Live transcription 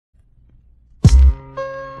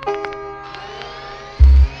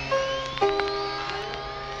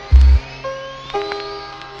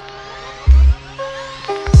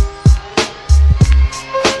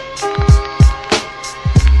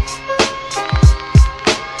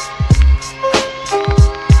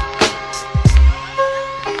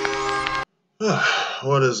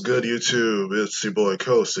What is good, YouTube? It's your boy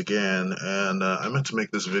Coast again, and I meant to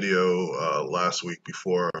make this video last week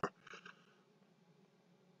before,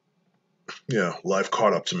 life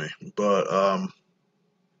caught up to me. But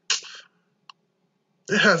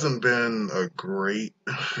it hasn't been a great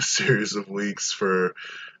series of weeks for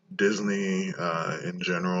Disney in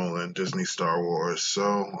general and Disney Star Wars. So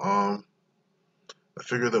I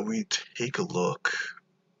figured that we take a look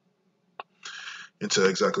into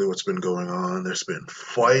exactly what's been going on. There's been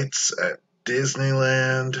fights at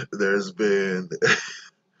Disneyland. There's been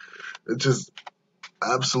just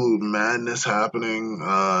absolute madness happening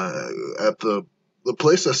at the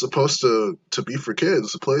place that's supposed to be for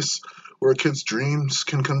kids, the place where kids' dreams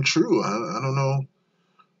can come true. I don't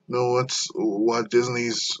know what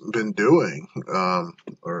Disney's been doing,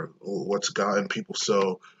 or what's gotten people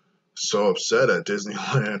so upset at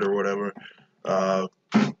Disneyland or whatever. Uh,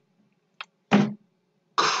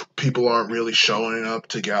 People aren't really showing up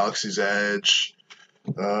to Galaxy's Edge.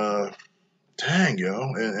 Dang,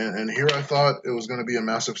 yo, and here I thought it was going to be a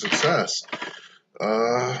massive success.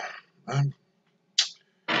 I'm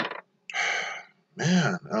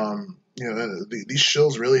Man, these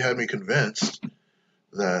shows really had me convinced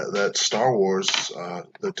that Star Wars,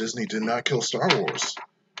 that Disney did not kill Star Wars.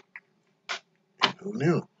 Who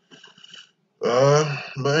knew?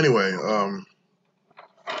 But anyway,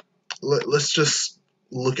 let's just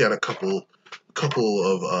look at a couple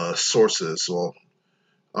of sources. Well,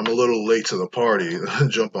 I'm a little late to the party,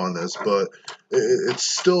 jump on this, but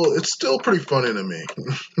it's still pretty funny to me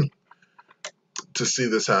to see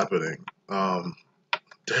this happening. Dang,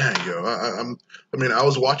 yo, I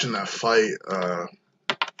was watching that fight,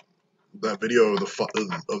 that video of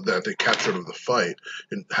that they captured of the fight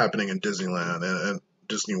happening in Disneyland and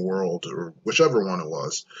Disney World or whichever one it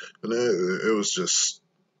was, and it was just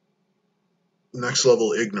next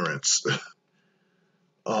level ignorance.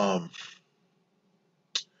 um,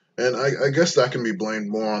 and I guess that can be blamed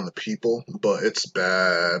more on the people, but it's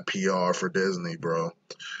bad PR for Disney, bro.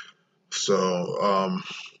 So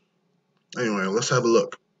anyway, let's have a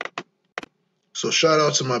look. So shout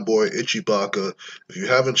out to my boy Ichibaka. If you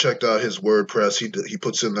haven't checked out his WordPress, he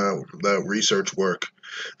puts in that research work.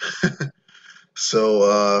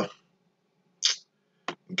 So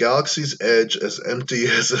Galaxy's Edge as empty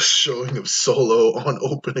as a showing of Solo on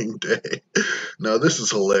opening day. Now this is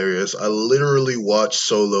hilarious. I literally watched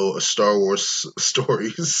Solo, a Star Wars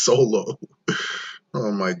story, solo.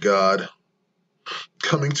 Oh my god.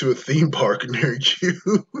 Coming to a theme park near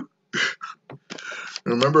you.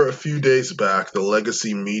 Remember a few days back, the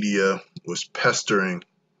legacy media was pestering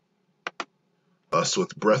us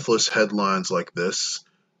with breathless headlines like this.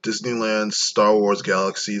 Disneyland's Star Wars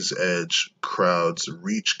Galaxy's Edge crowds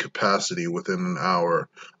reach capacity within an hour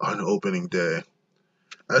on opening day.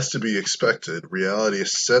 As to be expected, reality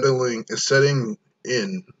is setting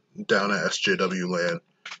in down at SJW Land.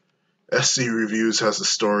 SC Reviews has the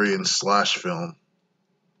story in Slash Film.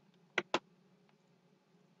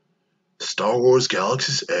 Star Wars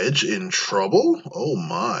Galaxy's Edge in trouble? Oh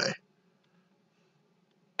my.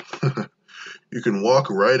 You can walk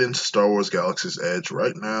right into Star Wars Galaxy's Edge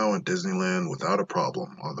right now in Disneyland without a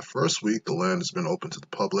problem. On the first week, the land has been open to the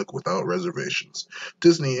public without reservations.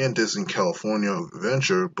 Disney and Disney California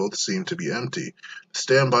Adventure both seem to be empty.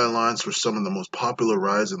 Standby lines for some of the most popular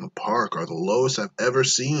rides in the park are the lowest I've ever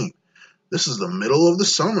seen. This is the middle of the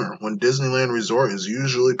summer, when Disneyland Resort is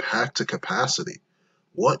usually packed to capacity.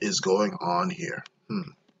 What is going on here?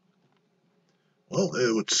 Well,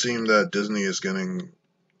 it would seem that Disney is getting,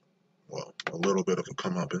 well, a little bit of a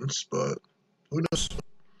comeuppance, but who knows?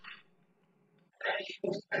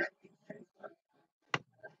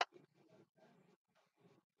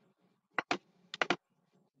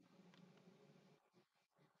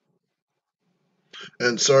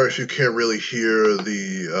 And sorry if you can't really hear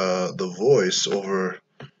the voice over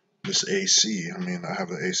this AC. I mean, I have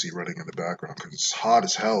the AC running in the background because it's hot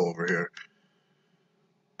as hell over here.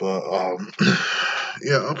 But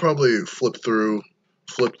yeah, I'll probably flip through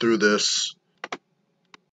this.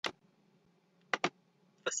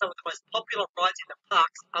 For some of the most popular rides in the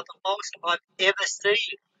parks are the lowest I've ever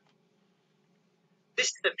seen. This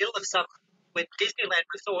is the middle of summer, when Disneyland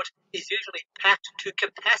Resort is usually packed to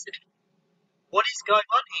capacity. What is going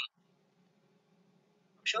on here?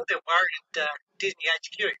 I'm sure they're worried at Disney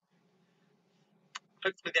HQ.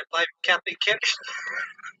 Hopefully they're blaming Kathleen Kennedy.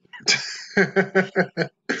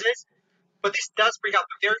 But this does bring up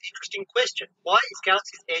a very interesting question. Why is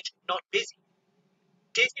Galaxy's Edge not busy?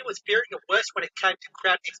 Disney was fearing the worst when it came to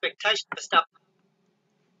crowd expectations for stuff.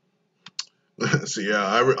 So yeah,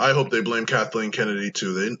 I hope they blame Kathleen Kennedy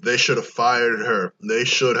too. They should have fired her. They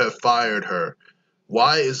should have fired her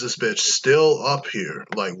Why is this bitch still up here?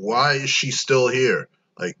 Like, why is she still here?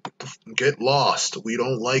 Like, get lost. We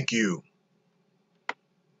don't like you.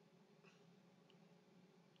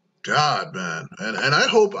 God, man. And I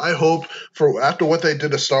hope for after what they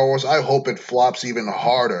did to Star Wars, I hope it flops even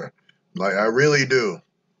harder. Like, I really do.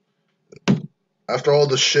 After all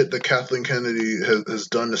the shit that Kathleen Kennedy has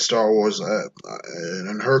done to Star Wars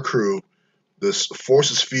and her crew, this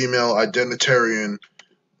forces female identitarian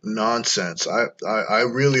nonsense, I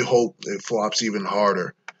really hope it flops even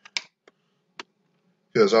harder.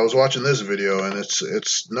 Because I was watching this video and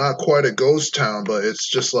it's not quite a ghost town, but it's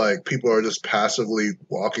just like people are just passively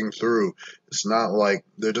walking through. It's not like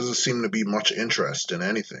there doesn't seem to be much interest in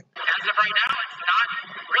anything. As of right now, it's not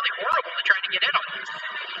really horrible to try to get in on this.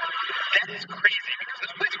 That is crazy because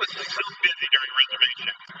this place was so busy during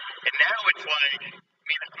reservation. And now it's like, I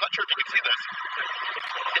mean, I'm not sure if you can see this.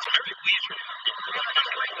 It's very leisure.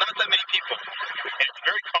 There's not that many people. And it's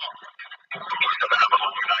very calm. He's going to have a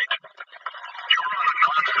long night. You're on a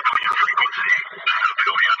non-civilian frequency.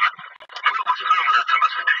 Civilian. We'll assume that's a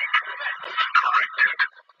mistake. Corrected.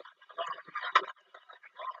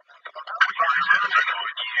 We are sensing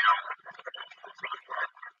on you.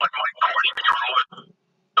 Like my quality control it.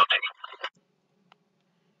 Nothing.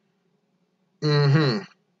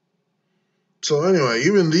 So anyway,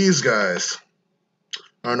 even these guys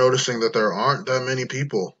are noticing that there aren't that many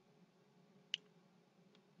people.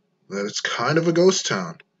 That it's kind of a ghost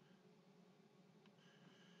town.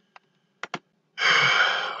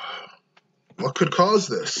 What could cause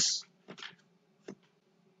this?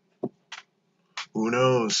 Who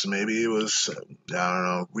knows? Maybe it was, I don't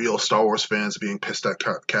know, real Star Wars fans being pissed at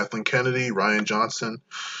Kathleen Kennedy, Rian Johnson,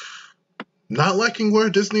 not liking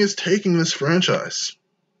where Disney is taking this franchise.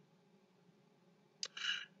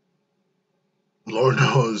 Lord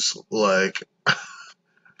knows, like,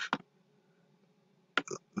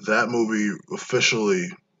 that movie officially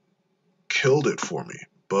killed it for me.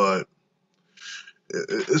 But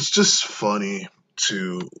it's just funny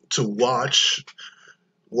to watch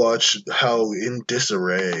how in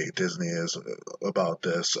disarray Disney is about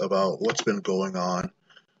this, about what's been going on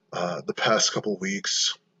the past couple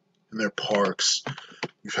weeks in their parks.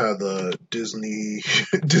 You've had the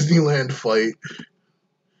DisneyLand fight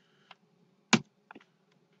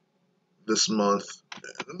this month.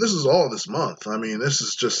 This is all this month. I mean, this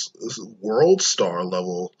is world star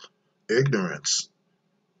level ignorance.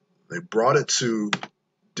 They brought it to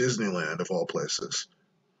Disneyland of all places.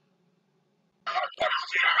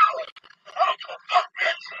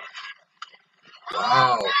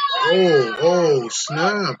 Wow. Oh,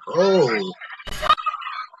 snap. Oh,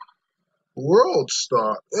 world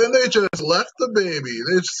star. And they just left the baby.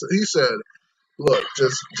 He said, look,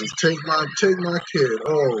 just take my kid.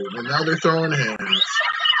 Oh, and now they're throwing hands.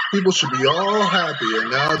 People should be all happy,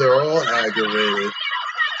 and now they're all aggravated.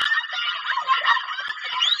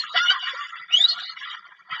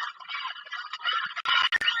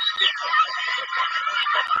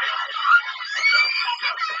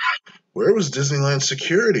 Where was Disneyland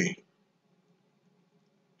security?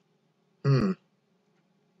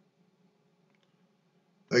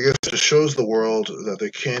 I guess it shows the world that they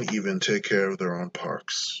can't even take care of their own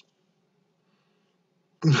parks.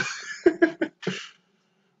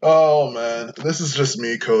 Oh man, this is just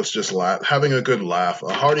me, Coast, just having a good laugh,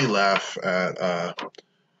 a hearty laugh at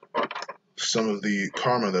some of the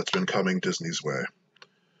karma that's been coming Disney's way.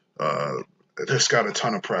 This got a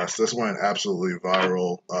ton of press. This went absolutely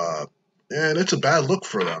viral, and it's a bad look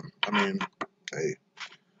for them. I mean, hey,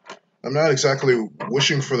 I'm not exactly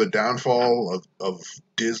wishing for the downfall of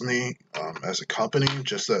Disney as a company,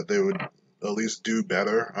 just that they would at least do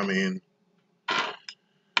better. I mean,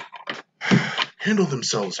 handle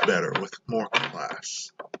themselves better with more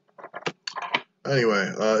class.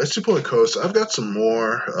 Anyway, it's your boy Coast. I've got some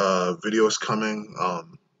more videos coming,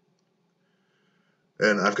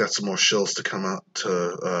 and I've got some more shills to come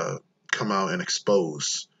out and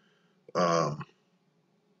expose.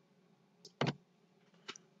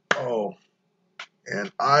 Oh,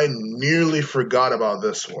 and I nearly forgot about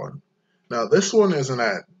this one. Now, this one isn't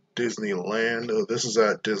at Disneyland. This is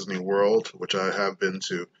at Disney World, which I have been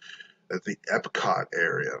to, at the Epcot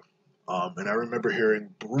area. And I remember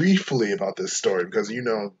hearing briefly about this story because, you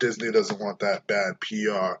know, Disney doesn't want that bad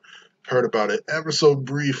PR. Heard about it ever so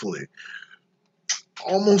briefly.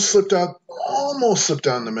 Almost slipped down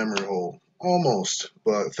the memory hole. Almost.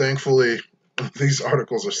 But thankfully, these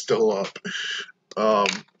articles are still up.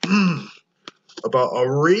 About a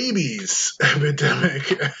rabies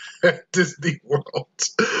epidemic at Disney World.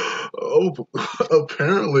 Oh,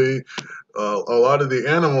 apparently a lot of the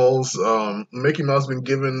animals, Mickey Mouse been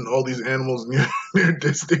giving all these animals near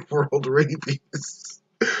Disney World rabies.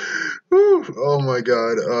 Whew, oh my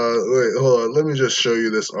god. Wait, hold on. Let me just show you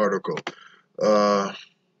this article. Uh,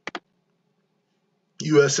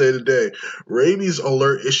 USA Today. Rabies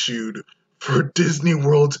alert issued for Disney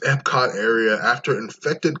World's Epcot area after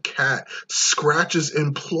infected cat scratches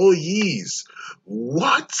employees.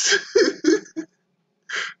 What?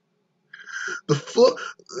 The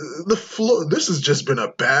Flo- this has just been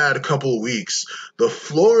a bad couple of weeks. The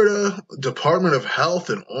Florida Department of Health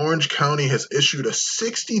in Orange County has issued a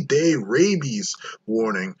 60-day rabies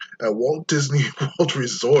warning at Walt Disney World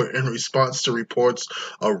Resort in response to reports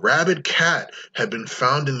a rabid cat had been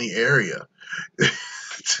found in the area.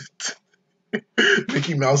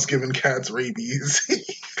 Mickey Mouse giving cats rabies.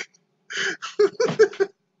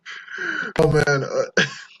 Oh man,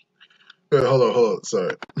 wait, hold on,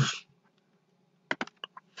 sorry.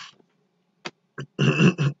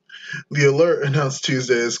 The alert, announced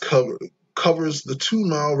Tuesday, covers the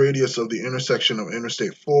 2-mile radius of the intersection of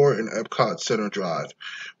Interstate 4 and Epcot Center Drive,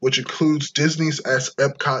 which includes Disney's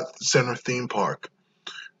Epcot Center theme park.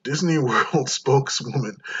 Disney World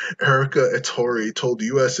spokeswoman Erica Ettori told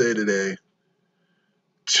USA Today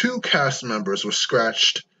 2 cast members were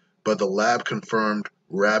scratched by the lab-confirmed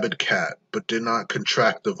rabid cat, but did not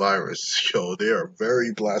contract the virus. Yo, they are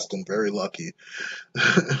very blessed and very lucky.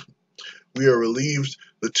 We are relieved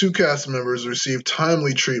the 2 cast members received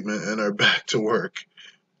timely treatment and are back to work.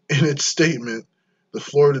 In its statement, the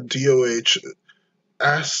Florida DOH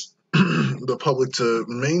asked the public to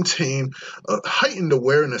maintain a heightened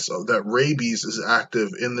awareness of that rabies is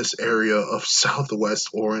active in this area of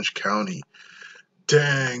southwest Orange County.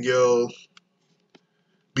 Dang, yo.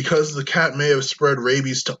 Because the cat may have spread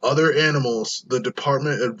rabies to other animals, the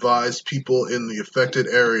department advised people in the affected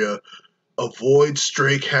area avoid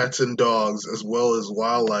stray cats and dogs, as well as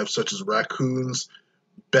wildlife such as raccoons,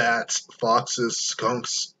 bats, foxes,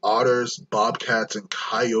 skunks, otters, bobcats, and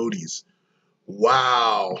coyotes.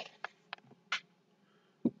 Wow.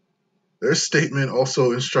 Their statement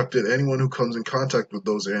also instructed anyone who comes in contact with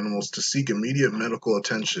those animals to seek immediate medical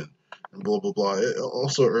attention, and blah, blah, blah. It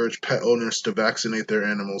also urged pet owners to vaccinate their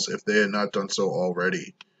animals if they had not done so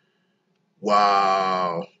already.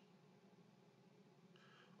 Wow.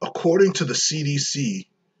 According to the CDC,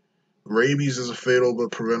 rabies is a fatal but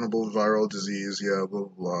preventable viral disease. Yeah, blah,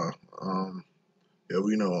 blah, blah. Yeah,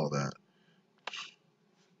 we know all that.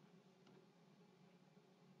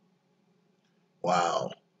 Wow.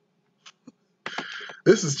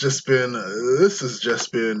 This has just been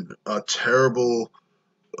a terrible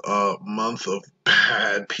month of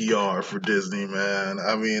bad PR for Disney, man.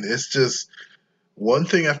 I mean, it's just one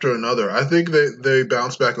thing after another. I think they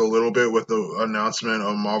bounced back a little bit with the announcement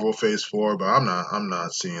of Marvel Phase 4, but I'm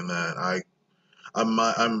not seeing that. I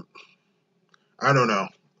don't know.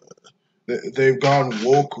 They've gone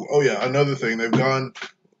woke. Oh yeah, another thing. They're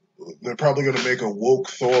probably going to make a woke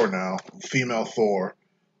Thor now, female Thor.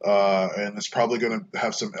 And it's probably going to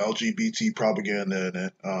have some LGBT propaganda in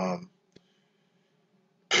it.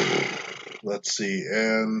 Let's see,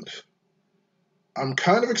 and I'm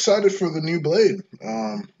kind of excited for the new Blade.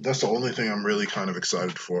 That's the only thing I'm really kind of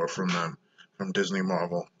excited for from them, from Disney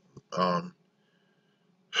Marvel. Um,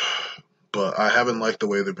 but I haven't liked the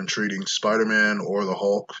way they've been treating Spider-Man or the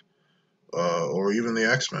Hulk, or even the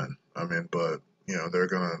X-Men. I mean, but they're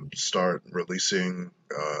gonna start releasing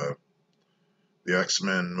the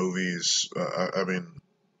X-Men movies. I mean,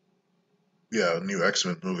 yeah, new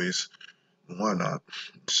X-Men movies. Why not?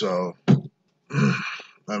 So,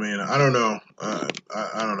 I mean, I don't know. I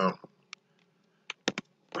don't know.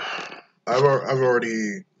 I've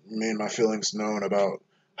already made my feelings known about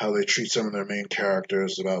how they treat some of their main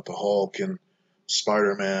characters, about the Hulk and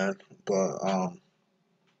Spider-Man, but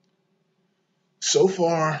so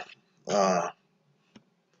far, uh,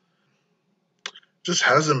 just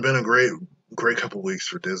hasn't been a great couple weeks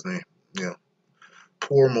for Disney. Yeah,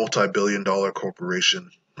 poor multi-billion-dollar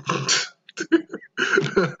corporation.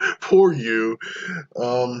 Poor you.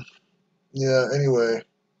 Um, yeah. Anyway,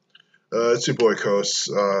 it's your boy Kos.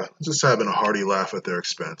 Just having a hearty laugh at their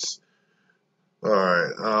expense. All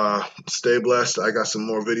right. Stay blessed. I got some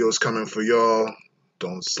more videos coming for y'all.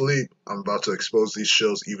 Don't sleep. I'm about to expose these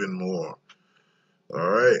shows even more. All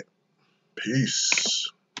right. Peace.